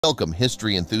Welcome,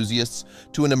 history enthusiasts,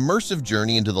 to an immersive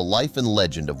journey into the life and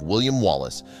legend of William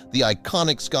Wallace, the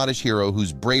iconic Scottish hero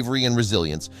whose bravery and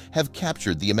resilience have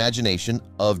captured the imagination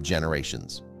of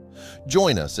generations.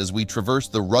 Join us as we traverse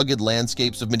the rugged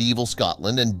landscapes of medieval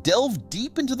Scotland and delve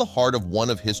deep into the heart of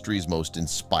one of history's most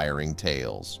inspiring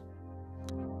tales.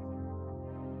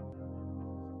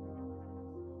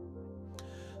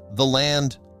 The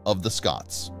land of the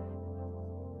Scots.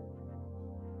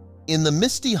 In the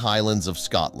misty highlands of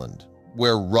Scotland,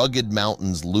 where rugged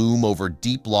mountains loom over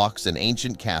deep lochs and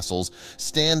ancient castles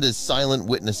stand as silent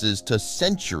witnesses to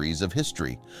centuries of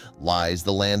history, lies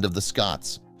the land of the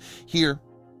Scots. Here,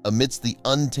 amidst the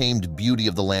untamed beauty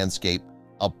of the landscape,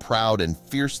 a proud and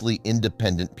fiercely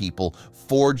independent people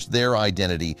forged their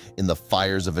identity in the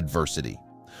fires of adversity.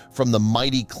 From the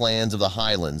mighty clans of the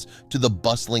Highlands to the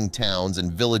bustling towns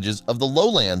and villages of the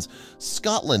lowlands,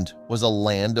 Scotland was a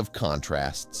land of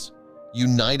contrasts,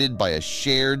 united by a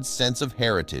shared sense of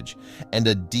heritage and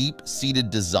a deep-seated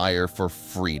desire for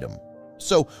freedom.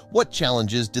 So, what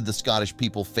challenges did the Scottish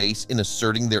people face in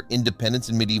asserting their independence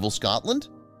in medieval Scotland?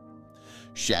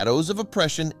 Shadows of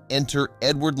oppression enter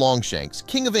Edward Longshanks,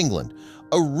 King of England,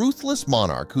 a ruthless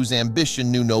monarch whose ambition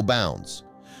knew no bounds.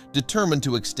 Determined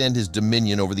to extend his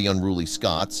dominion over the unruly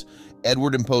Scots,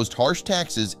 Edward imposed harsh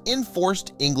taxes,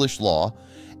 enforced English law,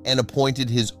 and appointed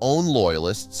his own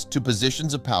loyalists to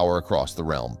positions of power across the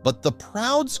realm. But the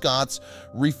proud Scots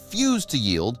refused to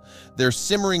yield, their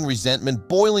simmering resentment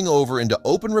boiling over into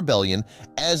open rebellion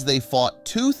as they fought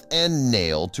tooth and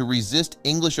nail to resist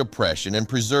English oppression and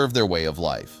preserve their way of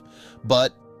life.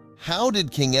 But how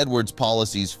did King Edward's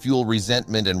policies fuel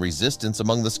resentment and resistance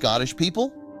among the Scottish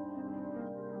people?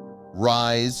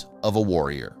 Rise of a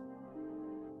warrior.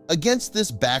 Against this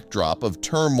backdrop of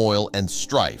turmoil and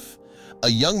strife, a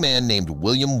young man named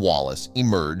William Wallace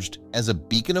emerged as a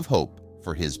beacon of hope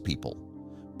for his people.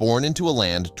 Born into a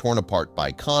land torn apart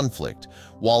by conflict,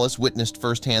 Wallace witnessed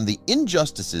firsthand the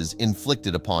injustices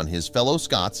inflicted upon his fellow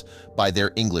Scots by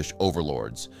their English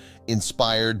overlords.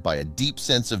 Inspired by a deep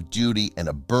sense of duty and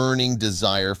a burning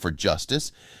desire for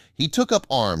justice, he took up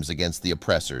arms against the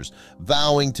oppressors,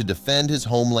 vowing to defend his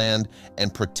homeland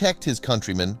and protect his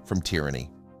countrymen from tyranny.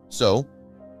 So,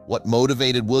 what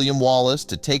motivated William Wallace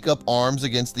to take up arms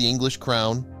against the English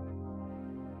crown?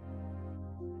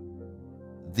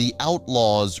 The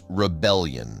Outlaw's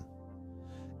Rebellion.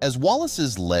 As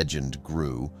Wallace's legend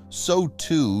grew, so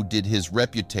too did his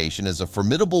reputation as a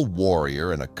formidable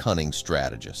warrior and a cunning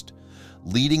strategist.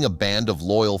 Leading a band of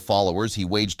loyal followers, he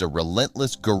waged a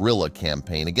relentless guerrilla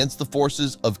campaign against the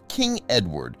forces of King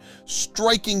Edward,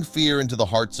 striking fear into the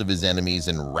hearts of his enemies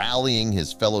and rallying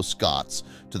his fellow Scots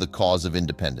to the cause of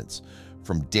independence.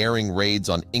 From daring raids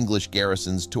on English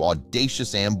garrisons to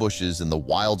audacious ambushes in the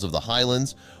wilds of the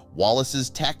Highlands,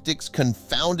 Wallace's tactics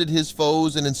confounded his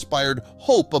foes and inspired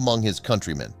hope among his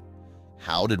countrymen.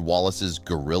 How did Wallace's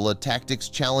guerrilla tactics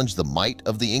challenge the might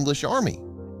of the English army?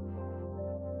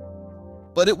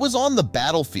 But it was on the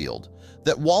battlefield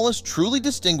that Wallace truly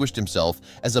distinguished himself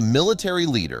as a military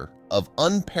leader of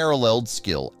unparalleled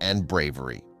skill and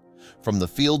bravery. From the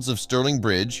fields of Stirling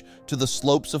Bridge to the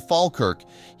slopes of Falkirk,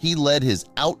 he led his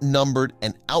outnumbered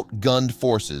and outgunned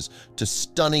forces to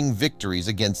stunning victories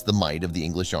against the might of the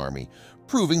English army,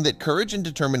 proving that courage and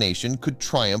determination could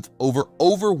triumph over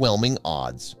overwhelming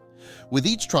odds. With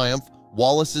each triumph,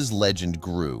 Wallace's legend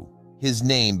grew, his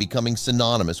name becoming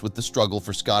synonymous with the struggle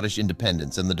for Scottish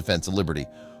independence and the defense of liberty.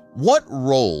 What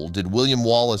role did William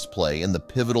Wallace play in the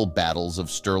pivotal battles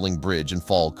of Stirling Bridge and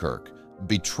Falkirk,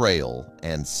 betrayal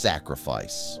and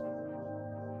sacrifice?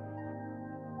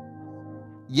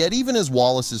 Yet even as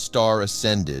Wallace's star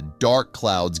ascended, dark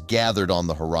clouds gathered on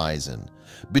the horizon.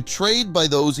 Betrayed by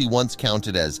those he once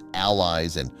counted as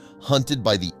allies and hunted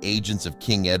by the agents of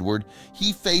King Edward,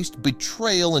 he faced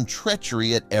betrayal and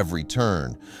treachery at every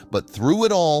turn. But through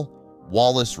it all,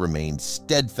 Wallace remained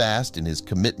steadfast in his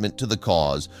commitment to the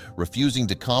cause, refusing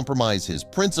to compromise his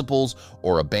principles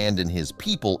or abandon his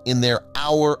people in their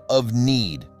hour of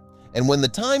need. And when the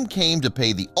time came to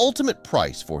pay the ultimate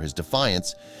price for his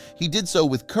defiance, he did so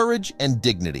with courage and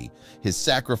dignity, his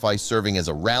sacrifice serving as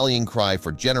a rallying cry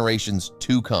for generations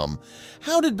to come.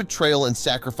 How did betrayal and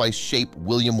sacrifice shape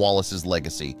William Wallace's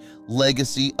legacy?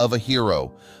 Legacy of a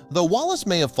hero. Though Wallace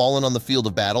may have fallen on the field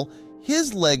of battle,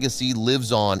 his legacy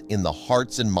lives on in the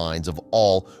hearts and minds of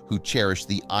all who cherish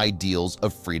the ideals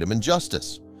of freedom and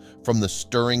justice. From the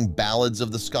stirring ballads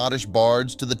of the Scottish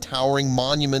bards to the towering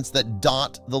monuments that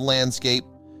dot the landscape,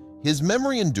 his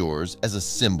memory endures as a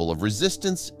symbol of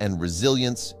resistance and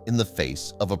resilience in the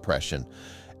face of oppression.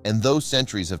 And though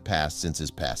centuries have passed since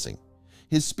his passing,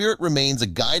 his spirit remains a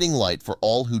guiding light for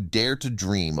all who dare to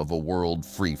dream of a world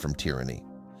free from tyranny.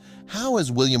 How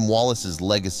has William Wallace's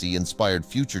legacy inspired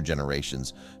future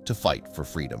generations to fight for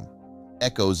freedom?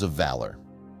 Echoes of valor.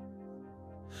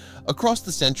 Across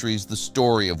the centuries, the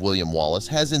story of William Wallace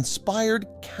has inspired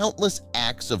countless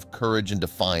acts of courage and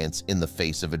defiance in the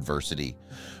face of adversity.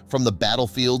 From the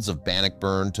battlefields of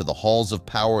Bannockburn to the halls of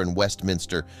power in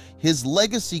Westminster, his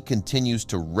legacy continues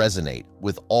to resonate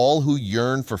with all who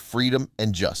yearn for freedom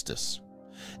and justice.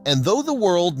 And though the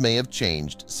world may have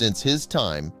changed since his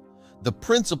time, the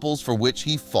principles for which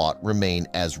he fought remain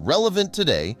as relevant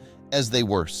today as they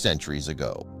were centuries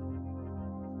ago.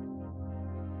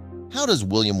 How does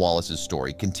William Wallace's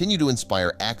story continue to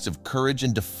inspire acts of courage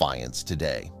and defiance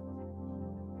today?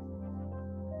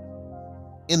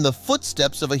 In the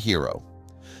footsteps of a hero.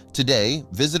 Today,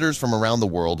 visitors from around the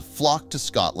world flock to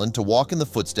Scotland to walk in the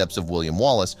footsteps of William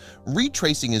Wallace,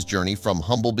 retracing his journey from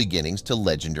humble beginnings to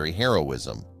legendary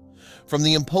heroism. From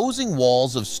the imposing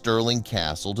walls of Stirling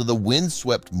Castle to the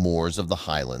windswept moors of the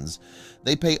Highlands,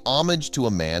 they pay homage to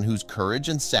a man whose courage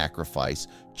and sacrifice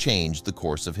changed the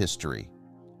course of history.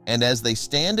 And as they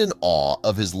stand in awe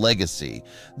of his legacy,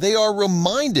 they are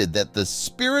reminded that the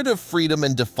spirit of freedom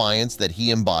and defiance that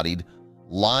he embodied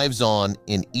lives on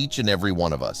in each and every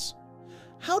one of us.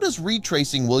 How does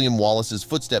retracing William Wallace's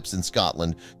footsteps in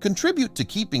Scotland contribute to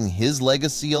keeping his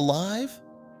legacy alive?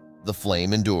 The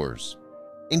flame endures.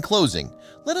 In closing,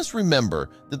 let us remember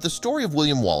that the story of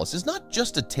William Wallace is not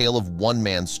just a tale of one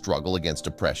man's struggle against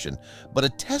oppression, but a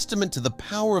testament to the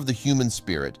power of the human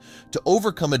spirit to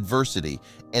overcome adversity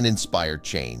and inspire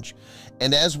change.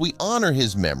 And as we honor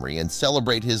his memory and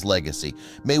celebrate his legacy,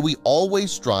 may we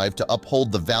always strive to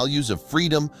uphold the values of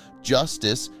freedom,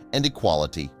 justice, and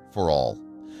equality for all.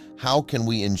 How can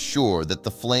we ensure that the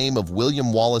flame of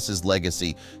William Wallace's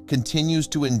legacy continues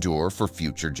to endure for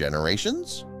future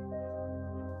generations?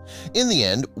 In the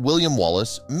end, William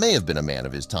Wallace may have been a man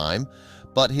of his time,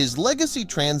 but his legacy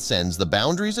transcends the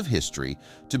boundaries of history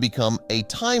to become a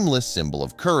timeless symbol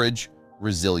of courage,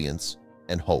 resilience,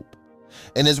 and hope.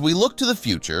 And as we look to the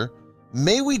future,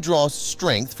 may we draw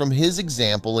strength from his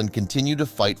example and continue to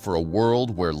fight for a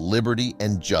world where liberty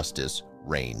and justice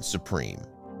reign supreme.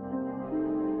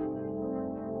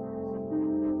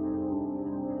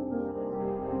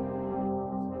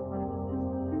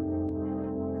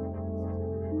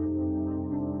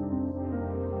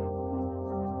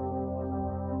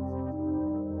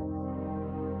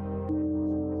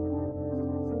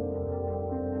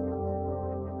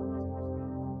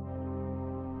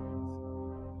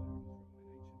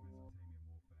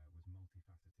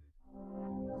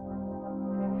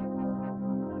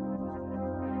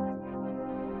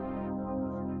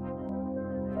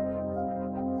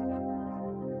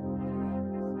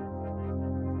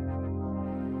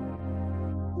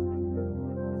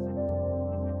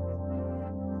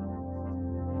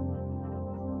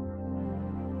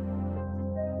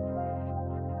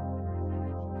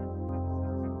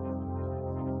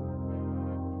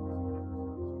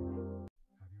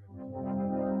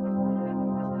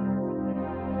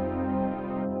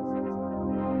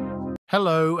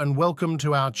 Hello and welcome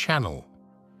to our channel.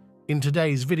 In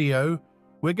today's video,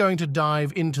 we're going to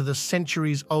dive into the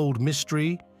centuries-old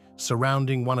mystery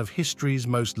surrounding one of history's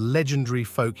most legendary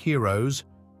folk heroes,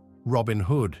 Robin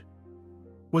Hood.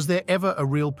 Was there ever a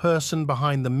real person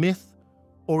behind the myth,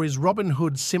 or is Robin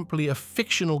Hood simply a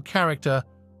fictional character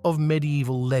of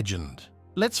medieval legend?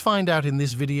 Let's find out in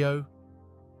this video.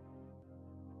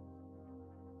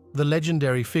 The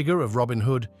legendary figure of Robin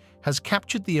Hood has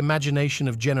captured the imagination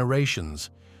of generations,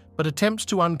 but attempts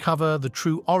to uncover the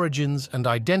true origins and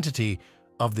identity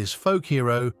of this folk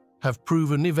hero have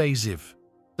proven evasive.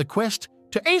 The quest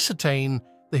to ascertain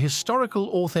the historical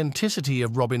authenticity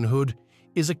of Robin Hood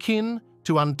is akin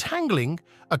to untangling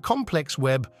a complex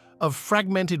web of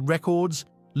fragmented records,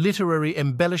 literary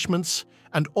embellishments,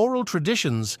 and oral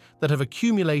traditions that have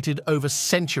accumulated over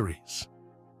centuries.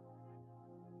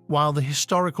 While the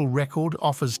historical record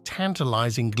offers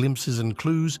tantalizing glimpses and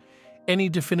clues, any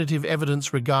definitive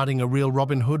evidence regarding a real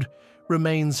Robin Hood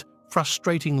remains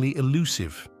frustratingly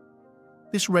elusive.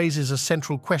 This raises a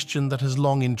central question that has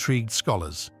long intrigued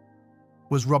scholars.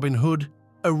 Was Robin Hood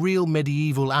a real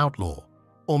medieval outlaw,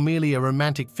 or merely a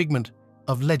romantic figment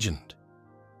of legend?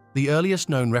 The earliest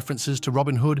known references to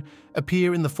Robin Hood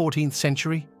appear in the 14th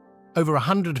century, over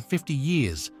 150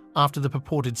 years after the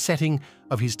purported setting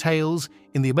of his tales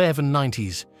in the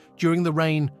 1190s during the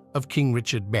reign of King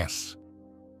Richard Bess.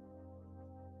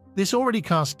 This already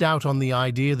cast doubt on the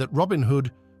idea that Robin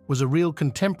Hood was a real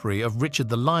contemporary of Richard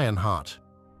the Lionheart.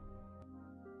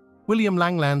 William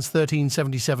Langland's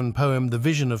 1377 poem The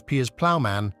Vision of Piers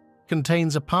Plowman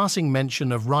contains a passing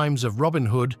mention of rhymes of Robin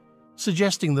Hood,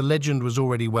 suggesting the legend was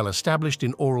already well established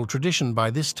in oral tradition by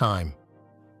this time.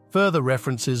 Further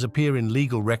references appear in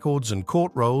legal records and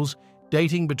court rolls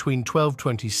dating between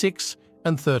 1226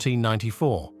 and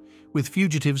 1394, with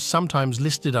fugitives sometimes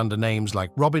listed under names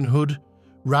like Robin Hood,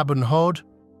 Rabun Hod,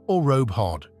 or Robe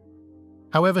Hod.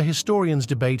 However, historians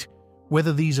debate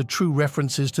whether these are true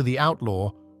references to the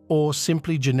outlaw or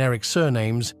simply generic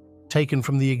surnames taken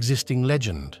from the existing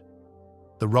legend.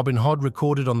 The Robin Hood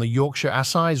recorded on the Yorkshire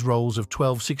Assize rolls of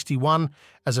 1261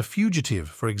 as a fugitive,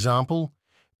 for example,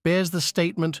 bears the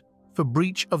statement for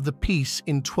breach of the peace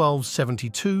in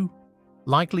 1272,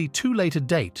 likely too late a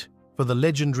date for the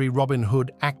legendary Robin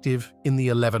Hood active in the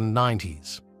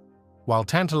 1190s. While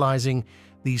tantalizing,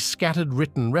 these scattered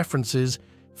written references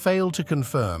fail to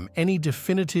confirm any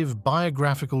definitive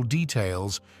biographical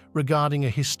details regarding a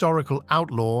historical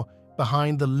outlaw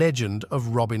behind the legend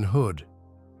of Robin Hood.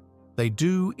 They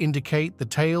do indicate the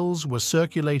tales were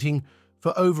circulating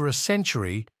for over a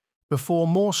century before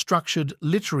more structured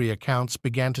literary accounts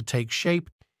began to take shape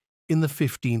in the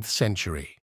 15th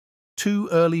century. Two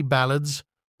early ballads,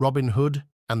 Robin Hood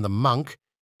and the Monk,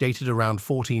 dated around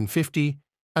 1450,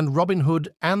 and Robin Hood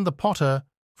and the Potter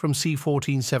from c.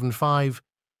 1475,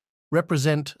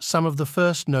 represent some of the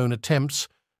first known attempts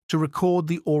to record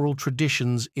the oral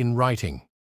traditions in writing.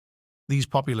 These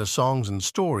popular songs and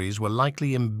stories were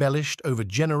likely embellished over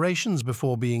generations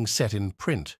before being set in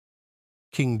print.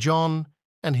 King John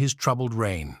and his troubled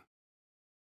reign.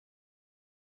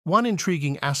 One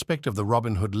intriguing aspect of the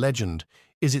Robin Hood legend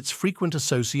is its frequent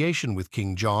association with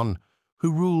King John,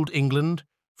 who ruled England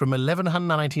from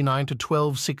 1199 to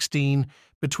 1216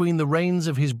 between the reigns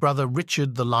of his brother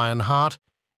Richard the Lionheart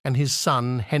and his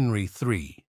son Henry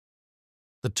III.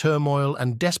 The turmoil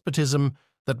and despotism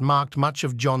that marked much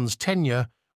of John's tenure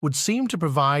would seem to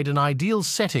provide an ideal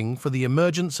setting for the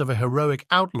emergence of a heroic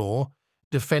outlaw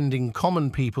defending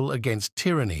common people against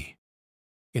tyranny.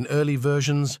 In early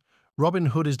versions, Robin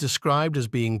Hood is described as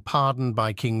being pardoned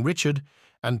by King Richard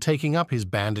and taking up his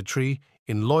banditry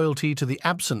in loyalty to the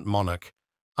absent monarch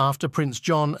after Prince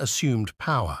John assumed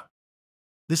power.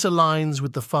 This aligns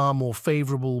with the far more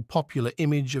favourable popular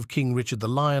image of King Richard the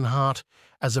Lionheart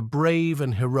as a brave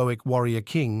and heroic warrior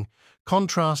king,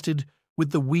 contrasted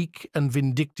with the weak and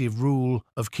vindictive rule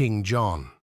of King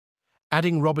John.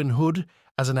 Adding Robin Hood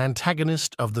as an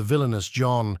antagonist of the villainous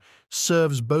John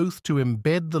serves both to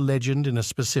embed the legend in a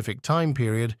specific time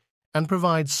period and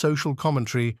provide social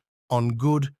commentary on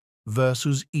good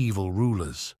versus evil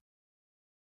rulers.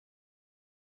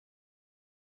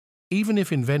 Even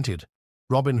if invented,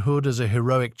 Robin Hood as a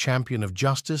heroic champion of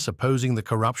justice opposing the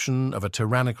corruption of a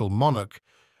tyrannical monarch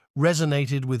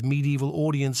resonated with medieval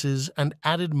audiences and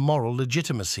added moral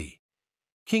legitimacy.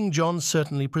 King John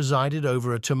certainly presided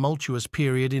over a tumultuous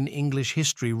period in English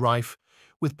history rife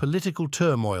with political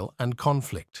turmoil and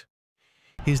conflict.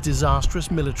 His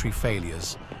disastrous military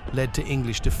failures led to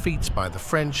English defeats by the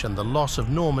French and the loss of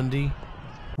Normandy,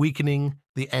 weakening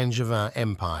the Angevin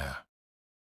Empire.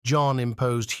 John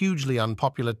imposed hugely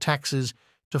unpopular taxes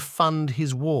to fund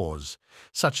his wars,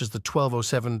 such as the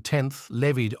 1207 tenth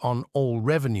levied on all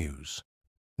revenues.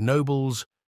 Nobles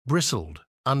bristled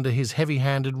under his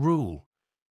heavy-handed rule,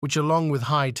 which along with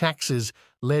high taxes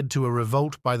led to a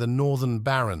revolt by the northern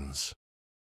barons.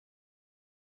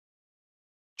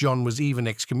 John was even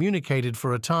excommunicated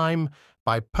for a time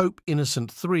by Pope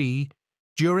Innocent III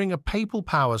during a papal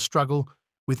power struggle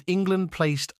with England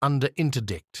placed under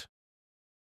interdict.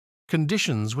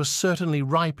 Conditions were certainly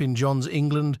ripe in John's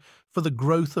England for the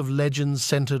growth of legends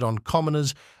centered on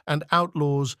commoners and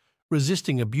outlaws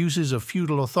resisting abuses of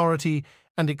feudal authority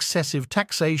and excessive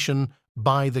taxation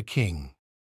by the king.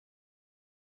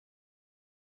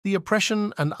 The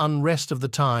oppression and unrest of the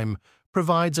time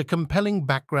provides a compelling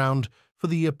background for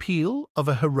the appeal of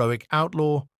a heroic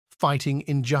outlaw fighting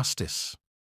injustice.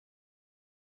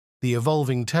 The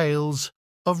evolving tales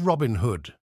of Robin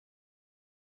Hood.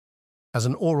 As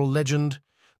an oral legend,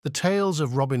 the tales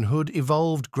of Robin Hood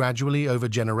evolved gradually over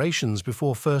generations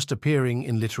before first appearing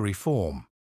in literary form.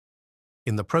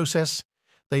 In the process,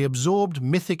 they absorbed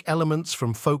mythic elements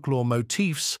from folklore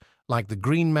motifs like the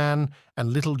Green Man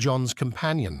and Little John's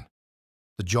companion,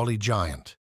 the Jolly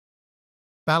Giant.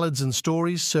 Ballads and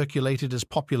stories circulated as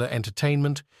popular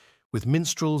entertainment, with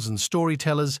minstrels and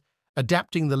storytellers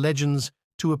adapting the legends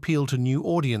to appeal to new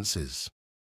audiences.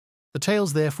 The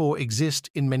tales therefore exist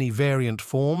in many variant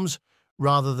forms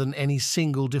rather than any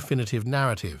single definitive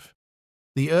narrative.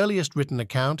 The earliest written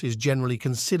account is generally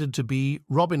considered to be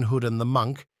Robin Hood and the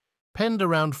Monk, penned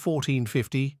around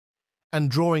 1450, and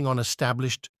drawing on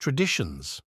established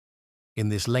traditions. In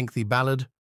this lengthy ballad,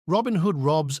 Robin Hood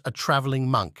robs a travelling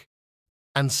monk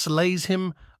and slays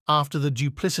him after the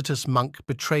duplicitous monk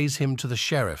betrays him to the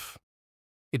sheriff.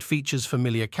 It features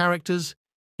familiar characters,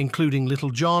 including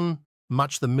Little John,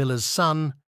 Much the Miller's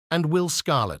son, and Will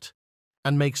Scarlet,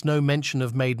 and makes no mention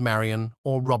of Maid Marian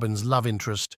or Robin's love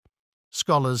interest.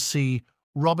 Scholars see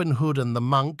Robin Hood and the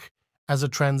Monk as a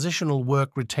transitional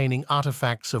work retaining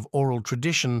artifacts of oral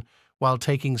tradition while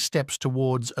taking steps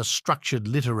towards a structured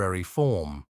literary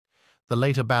form. The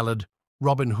later ballad,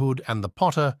 Robin Hood and the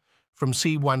Potter, from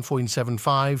c.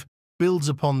 1.75, builds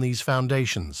upon these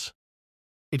foundations.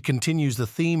 It continues the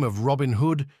theme of Robin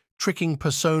Hood tricking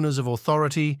personas of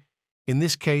authority, in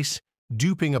this case,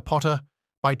 duping a potter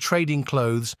by trading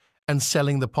clothes and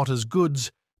selling the potter's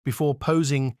goods before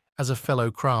posing as a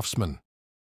fellow craftsman.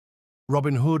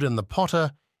 Robin Hood and the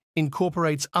Potter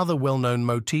incorporates other well-known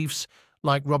motifs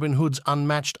like Robin Hood's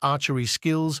unmatched archery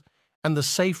skills and the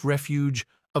safe refuge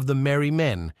of the merry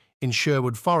men in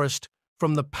Sherwood Forest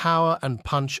from the power and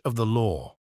punch of the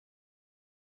law.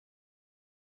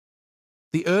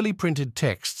 The early printed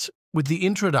texts, with the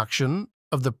introduction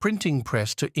of the printing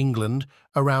press to England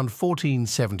around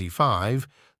 1475,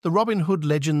 the Robin Hood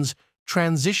legends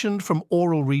transitioned from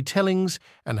oral retellings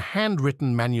and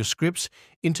handwritten manuscripts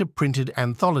into printed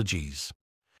anthologies.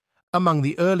 Among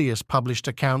the earliest published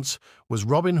accounts was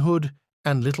Robin Hood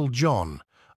and Little John,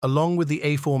 along with the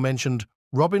aforementioned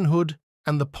Robin Hood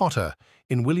and the Potter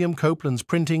in William Copeland's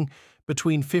printing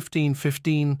between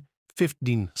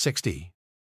 1515–1560.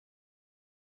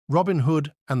 Robin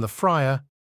Hood and the Friar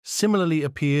similarly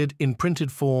appeared in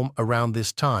printed form around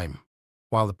this time,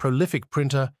 while the prolific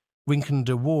printer Wynkyn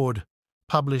de Worde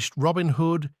published Robin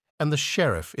Hood and the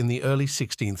Sheriff in the early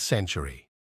 16th century.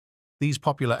 These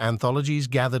popular anthologies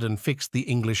gathered and fixed the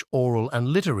English oral and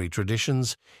literary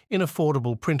traditions in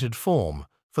affordable printed form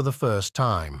for the first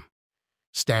time.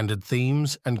 Standard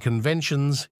themes and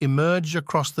conventions emerged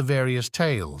across the various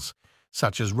tales,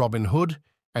 such as Robin Hood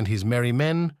and his merry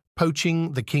men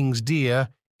poaching the king's deer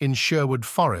in Sherwood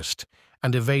Forest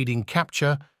and evading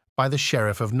capture by the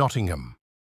Sheriff of Nottingham.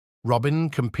 Robin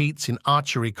competes in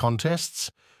archery contests,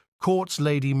 courts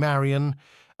Lady Marian,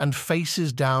 and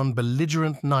faces down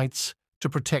belligerent knights to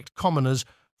protect commoners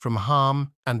from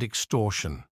harm and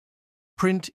extortion.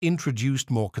 Print introduced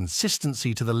more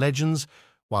consistency to the legends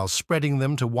while spreading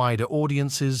them to wider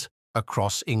audiences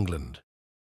across England.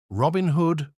 Robin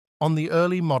Hood on the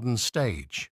early modern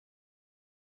stage.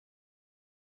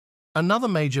 Another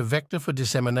major vector for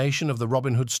dissemination of the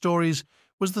Robin Hood stories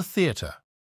was the theatre.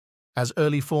 As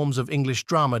early forms of English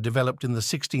drama developed in the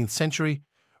 16th century,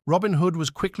 Robin Hood was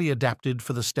quickly adapted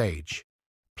for the stage.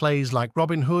 Plays like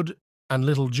Robin Hood and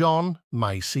Little John,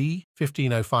 c.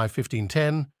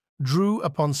 1505–1510, drew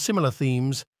upon similar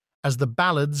themes as the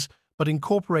ballads but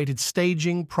incorporated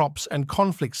staging, props, and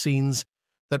conflict scenes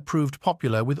that proved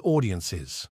popular with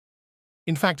audiences.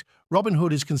 In fact, Robin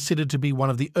Hood is considered to be one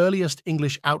of the earliest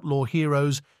English outlaw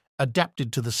heroes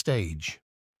adapted to the stage.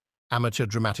 Amateur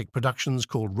dramatic productions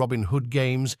called Robin Hood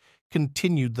Games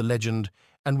continued the legend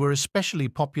and were especially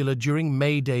popular during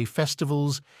May Day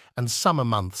festivals and summer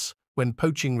months when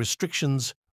poaching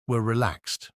restrictions were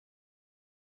relaxed.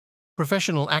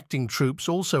 Professional acting troupes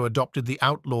also adopted the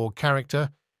outlaw character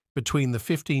between the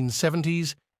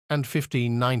 1570s and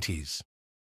 1590s.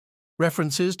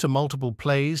 References to multiple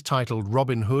plays titled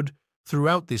Robin Hood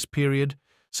throughout this period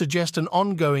suggest an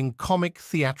ongoing comic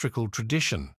theatrical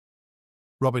tradition.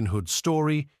 Robin Hood's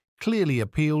story clearly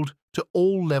appealed to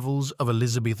all levels of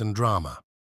Elizabethan drama.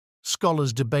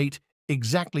 Scholars debate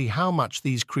exactly how much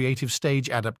these creative stage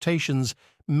adaptations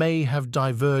may have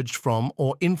diverged from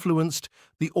or influenced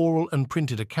the oral and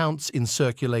printed accounts in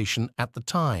circulation at the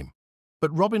time.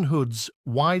 But Robin Hood's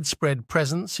widespread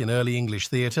presence in early English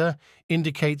theatre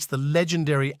indicates the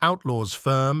legendary outlaw's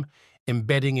firm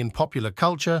embedding in popular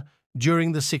culture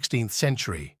during the 16th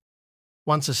century.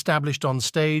 Once established on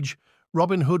stage,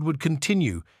 Robin Hood would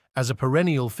continue as a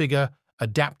perennial figure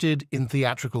adapted in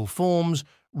theatrical forms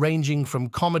ranging from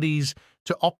comedies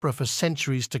to opera for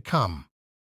centuries to come.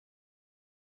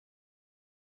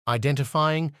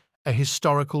 Identifying a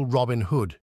historical Robin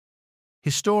Hood.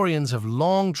 Historians have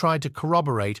long tried to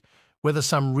corroborate whether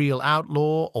some real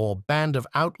outlaw or band of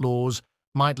outlaws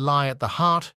might lie at the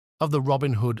heart of the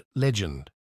Robin Hood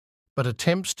legend. But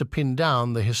attempts to pin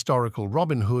down the historical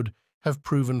Robin Hood have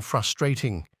proven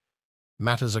frustrating.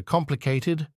 Matters are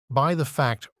complicated by the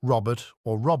fact Robert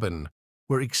or Robin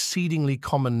were exceedingly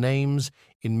common names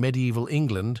in medieval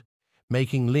England,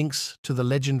 making links to the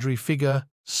legendary figure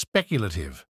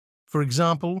speculative. For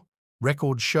example,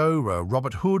 records show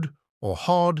Robert Hood or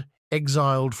Hod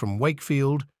exiled from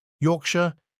Wakefield,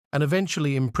 Yorkshire, and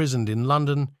eventually imprisoned in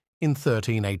London in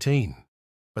 1318.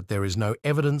 But there is no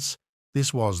evidence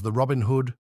this was the Robin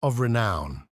Hood of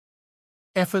renown.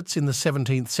 Efforts in the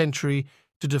 17th century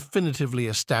to definitively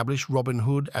establish Robin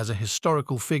Hood as a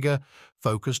historical figure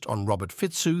focused on Robert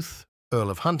Fitzooth, Earl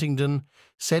of Huntingdon,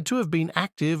 said to have been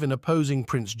active in opposing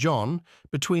Prince John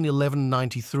between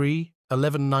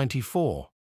 1193–1194.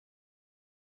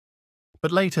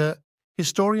 But later,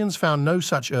 historians found no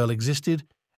such earl existed,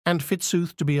 and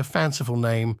Fitzooth to be a fanciful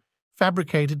name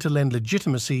fabricated to lend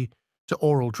legitimacy to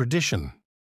oral tradition.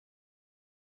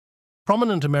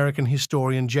 Prominent American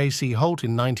historian J.C. Holt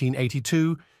in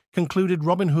 1982 concluded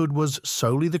Robin Hood was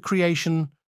solely the creation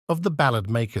of the ballad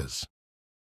makers.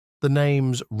 The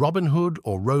names Robin Hood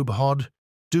or Robe Hod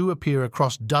do appear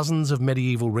across dozens of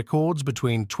medieval records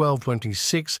between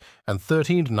 1226 and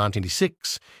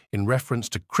 1396 in reference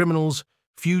to criminals,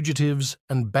 fugitives,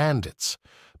 and bandits,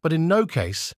 but in no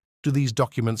case do these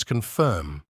documents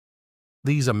confirm.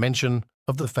 These are mention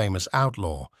of the famous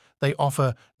outlaw. They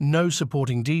offer no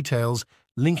supporting details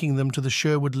linking them to the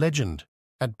Sherwood legend.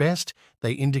 At best,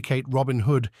 they indicate Robin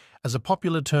Hood as a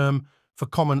popular term for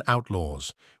common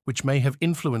outlaws, which may have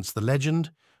influenced the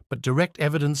legend, but direct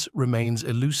evidence remains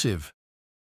elusive.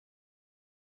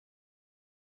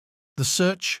 The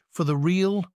search for the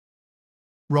real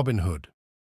Robin Hood.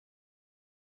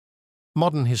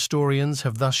 Modern historians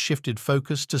have thus shifted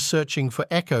focus to searching for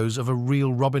echoes of a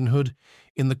real Robin Hood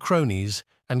in the cronies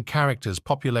and characters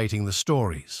populating the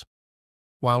stories.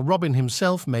 While Robin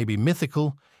himself may be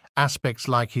mythical, aspects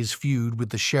like his feud with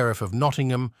the Sheriff of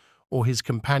Nottingham or his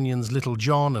companions Little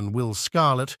John and Will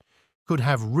Scarlet could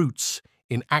have roots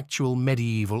in actual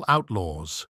medieval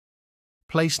outlaws.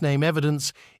 Place name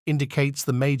evidence indicates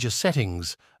the major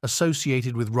settings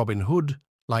associated with Robin Hood,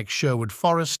 like Sherwood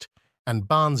Forest and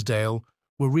Barnesdale,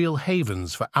 were real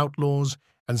havens for outlaws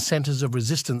and centres of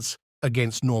resistance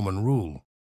against Norman rule.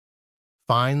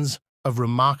 Finds of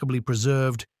remarkably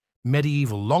preserved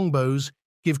medieval longbows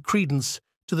give credence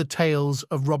to the tales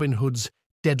of Robin Hood's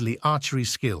deadly archery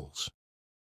skills.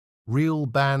 Real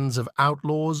bands of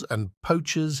outlaws and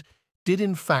poachers did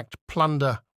in fact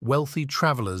plunder wealthy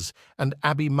travellers and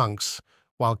abbey monks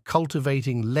while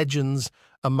cultivating legends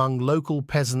among local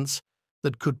peasants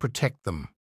that could protect them.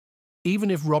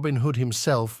 Even if Robin Hood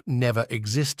himself never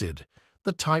existed,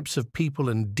 the types of people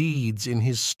and deeds in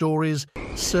his stories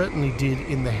certainly did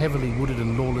in the heavily wooded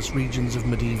and lawless regions of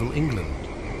medieval England.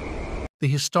 The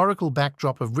historical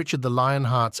backdrop of Richard the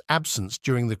Lionheart's absence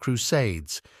during the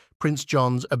Crusades, Prince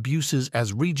John's abuses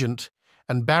as regent,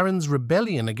 and Baron's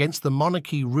rebellion against the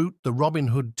monarchy root the Robin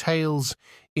Hood tales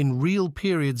in real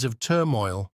periods of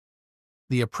turmoil.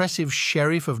 The oppressive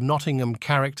Sheriff of Nottingham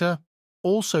character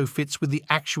also fits with the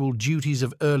actual duties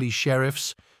of early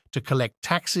sheriffs to collect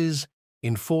taxes,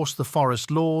 enforce the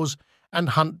forest laws, and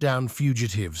hunt down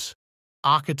fugitives.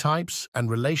 Archetypes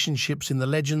and relationships in the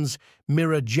legends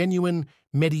mirror genuine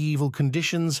medieval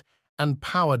conditions and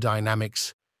power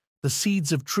dynamics, the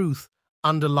seeds of truth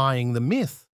underlying the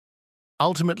myth.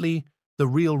 Ultimately, the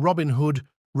real Robin Hood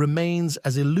remains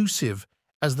as elusive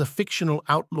as the fictional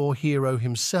outlaw hero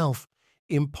himself,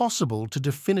 impossible to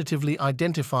definitively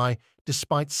identify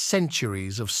despite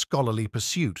centuries of scholarly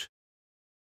pursuit.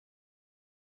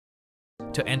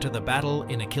 To enter the battle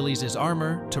in Achilles'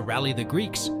 armor to rally the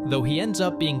Greeks, though he ends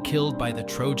up being killed by the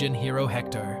Trojan hero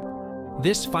Hector.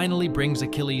 This finally brings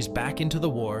Achilles back into the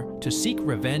war to seek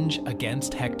revenge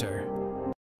against Hector.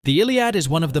 The Iliad is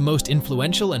one of the most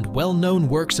influential and well-known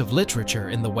works of literature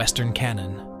in the Western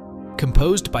canon.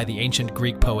 Composed by the ancient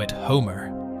Greek poet Homer,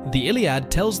 the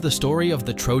Iliad tells the story of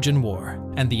the Trojan War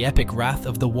and the epic wrath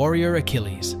of the warrior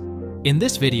Achilles. In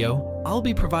this video, I'll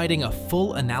be providing a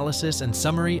full analysis and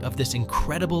summary of this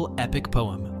incredible epic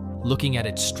poem, looking at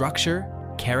its structure,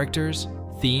 characters,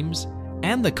 themes,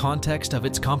 and the context of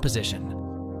its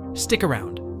composition. Stick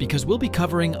around, because we'll be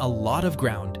covering a lot of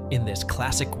ground in this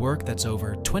classic work that's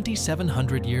over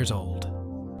 2,700 years old.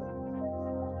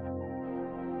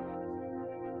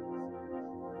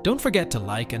 Don't forget to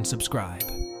like and subscribe.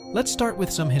 Let's start with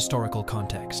some historical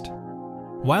context.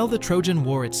 While the Trojan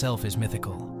War itself is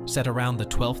mythical, set around the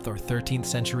 12th or 13th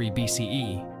century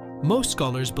BCE, most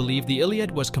scholars believe the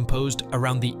Iliad was composed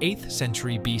around the 8th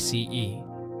century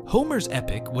BCE. Homer's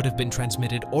epic would have been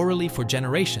transmitted orally for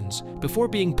generations before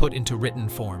being put into written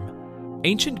form.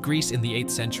 Ancient Greece in the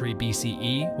 8th century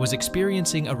BCE was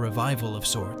experiencing a revival of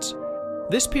sorts.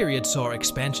 This period saw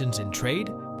expansions in trade,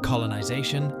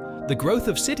 colonization, the growth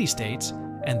of city-states,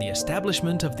 and the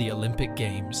establishment of the Olympic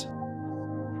Games.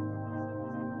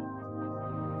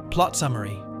 Plot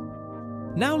summary.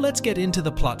 Now let's get into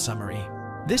the plot summary.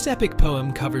 This epic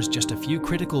poem covers just a few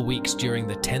critical weeks during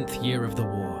the 10th year of the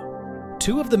war.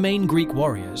 Two of the main Greek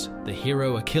warriors, the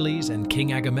hero Achilles and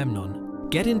King Agamemnon,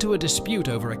 get into a dispute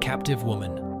over a captive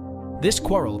woman. This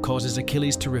quarrel causes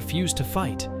Achilles to refuse to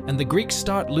fight, and the Greeks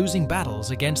start losing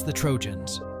battles against the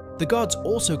Trojans. The gods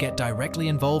also get directly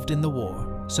involved in the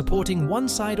war, supporting one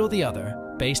side or the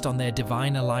other based on their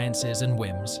divine alliances and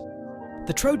whims.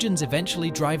 The Trojans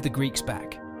eventually drive the Greeks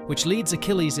back, which leads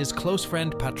Achilles' close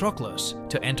friend Patroclus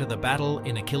to enter the battle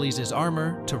in Achilles'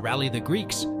 armor to rally the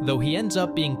Greeks, though he ends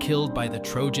up being killed by the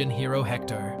Trojan hero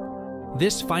Hector.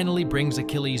 This finally brings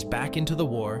Achilles back into the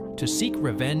war to seek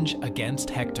revenge against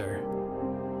Hector.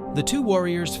 The two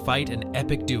warriors fight an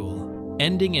epic duel,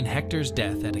 ending in Hector's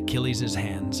death at Achilles'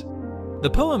 hands. The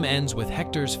poem ends with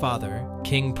Hector's father,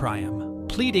 King Priam,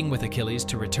 pleading with Achilles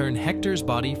to return Hector's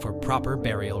body for proper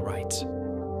burial rites.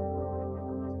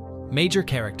 Major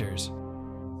characters.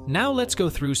 Now let's go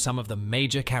through some of the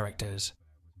major characters.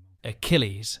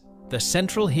 Achilles, the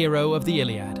central hero of the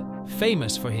Iliad,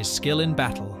 famous for his skill in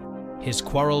battle. His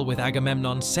quarrel with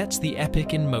Agamemnon sets the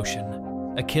epic in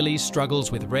motion. Achilles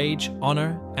struggles with rage,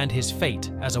 honor, and his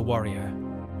fate as a warrior.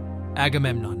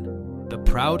 Agamemnon, the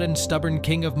proud and stubborn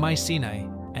king of Mycenae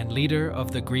and leader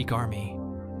of the Greek army.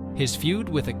 His feud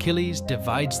with Achilles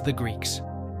divides the Greeks.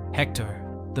 Hector,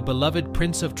 the beloved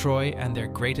prince of Troy and their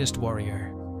greatest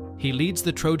warrior. He leads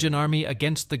the Trojan army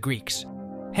against the Greeks.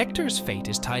 Hector's fate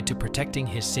is tied to protecting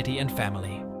his city and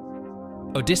family.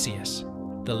 Odysseus,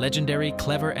 the legendary,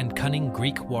 clever, and cunning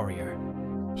Greek warrior.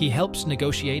 He helps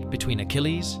negotiate between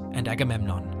Achilles and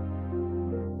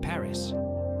Agamemnon. Paris,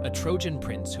 a Trojan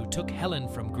prince who took Helen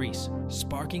from Greece,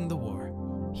 sparking the war.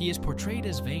 He is portrayed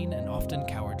as vain and often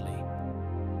cowardly.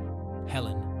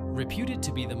 Helen, reputed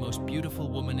to be the most beautiful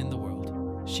woman in the world.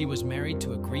 She was married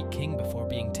to a Greek king before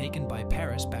being taken by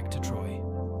Paris back to Troy.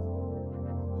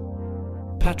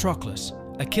 Patroclus,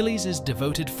 Achilles'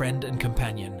 devoted friend and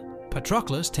companion.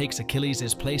 Patroclus takes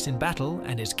Achilles' place in battle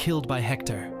and is killed by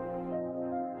Hector.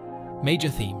 Major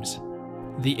themes.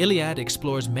 The Iliad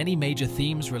explores many major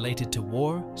themes related to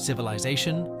war,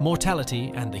 civilization,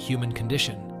 mortality, and the human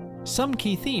condition. Some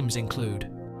key themes include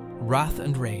wrath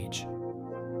and rage.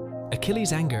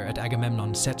 Achilles' anger at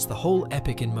Agamemnon sets the whole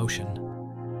epic in motion.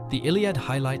 The Iliad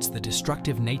highlights the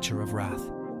destructive nature of wrath.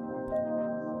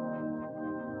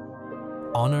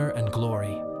 Honor and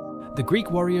glory. The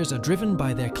Greek warriors are driven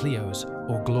by their kleos,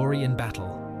 or glory in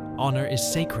battle. Honor is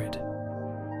sacred.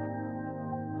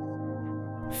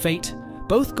 Fate.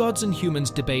 Both gods and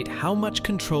humans debate how much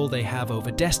control they have over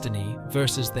destiny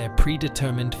versus their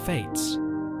predetermined fates.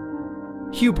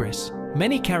 Hubris.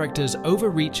 Many characters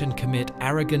overreach and commit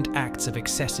arrogant acts of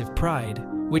excessive pride,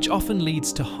 which often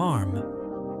leads to harm.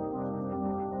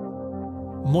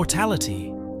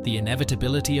 Mortality. The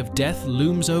inevitability of death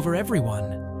looms over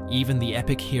everyone, even the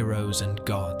epic heroes and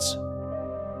gods.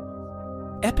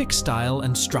 Epic style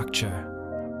and structure.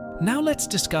 Now let's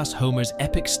discuss Homer's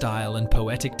epic style and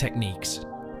poetic techniques.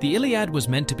 The Iliad was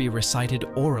meant to be recited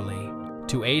orally.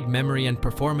 To aid memory and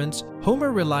performance,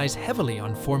 Homer relies heavily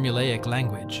on formulaic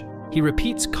language. He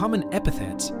repeats common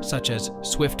epithets such as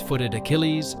swift-footed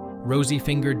Achilles,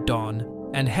 rosy-fingered Dawn,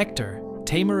 and Hector,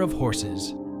 tamer of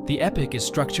horses. The epic is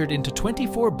structured into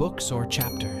 24 books or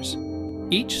chapters.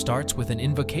 Each starts with an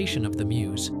invocation of the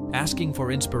muse, asking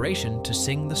for inspiration to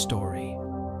sing the story.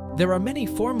 There are many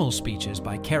formal speeches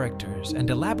by characters and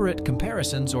elaborate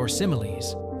comparisons or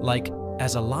similes, like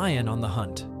as a lion on the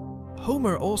hunt.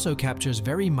 Homer also captures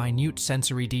very minute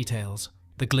sensory details,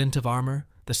 the glint of armor,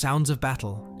 the sounds of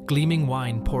battle, gleaming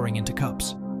wine pouring into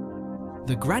cups.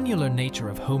 The granular nature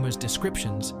of Homer's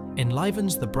descriptions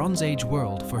enlivens the Bronze Age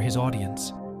world for his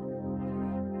audience.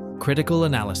 Critical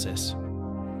analysis.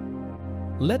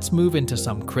 Let's move into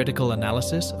some critical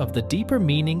analysis of the deeper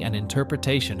meaning and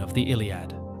interpretation of the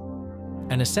Iliad.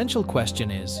 An essential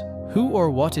question is, who or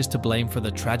what is to blame for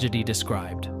the tragedy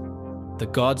described? The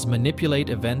gods manipulate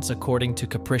events according to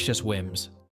capricious whims.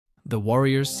 The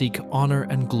warriors seek honor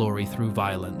and glory through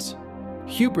violence.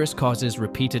 Hubris causes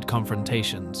repeated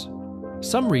confrontations.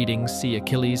 Some readings see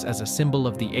Achilles as a symbol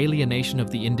of the alienation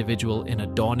of the individual in a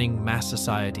dawning mass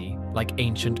society, like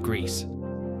ancient Greece.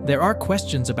 There are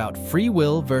questions about free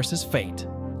will versus fate,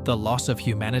 the loss of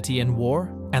humanity in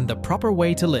war, and the proper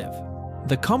way to live.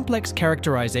 The complex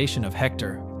characterization of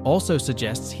Hector also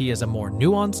suggests he is a more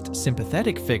nuanced,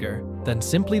 sympathetic figure than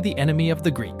simply the enemy of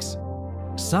the Greeks.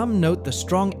 Some note the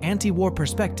strong anti-war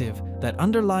perspective that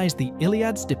underlies the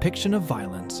Iliad's depiction of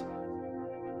violence.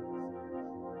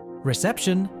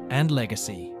 Reception and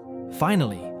legacy.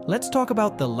 Finally, let's talk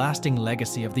about the lasting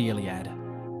legacy of the Iliad.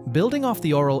 Building off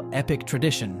the oral epic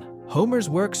tradition, Homer's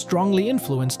work strongly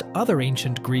influenced other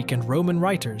ancient Greek and Roman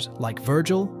writers like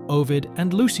Virgil, Ovid,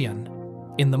 and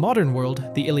Lucian. In the modern world,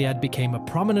 the Iliad became a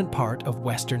prominent part of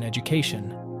Western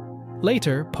education.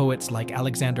 Later, poets like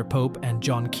Alexander Pope and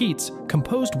John Keats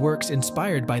composed works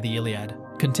inspired by the Iliad.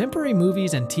 Contemporary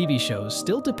movies and TV shows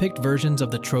still depict versions of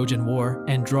the Trojan War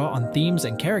and draw on themes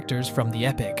and characters from the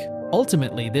epic.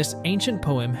 Ultimately, this ancient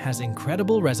poem has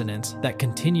incredible resonance that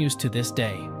continues to this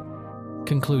day.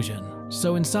 Conclusion.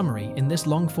 So in summary, in this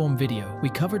long-form video, we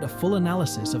covered a full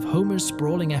analysis of Homer's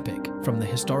sprawling epic, from the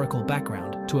historical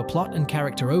background to a plot and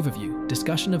character overview,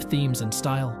 discussion of themes and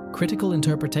style, critical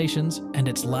interpretations, and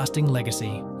its lasting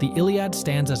legacy. The Iliad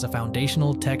stands as a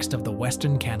foundational text of the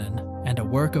Western canon and a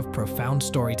work of profound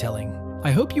storytelling.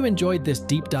 I hope you enjoyed this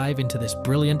deep dive into this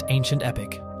brilliant ancient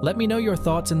epic. Let me know your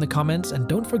thoughts in the comments, and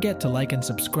don't forget to like and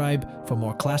subscribe for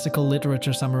more classical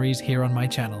literature summaries here on my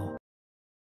channel.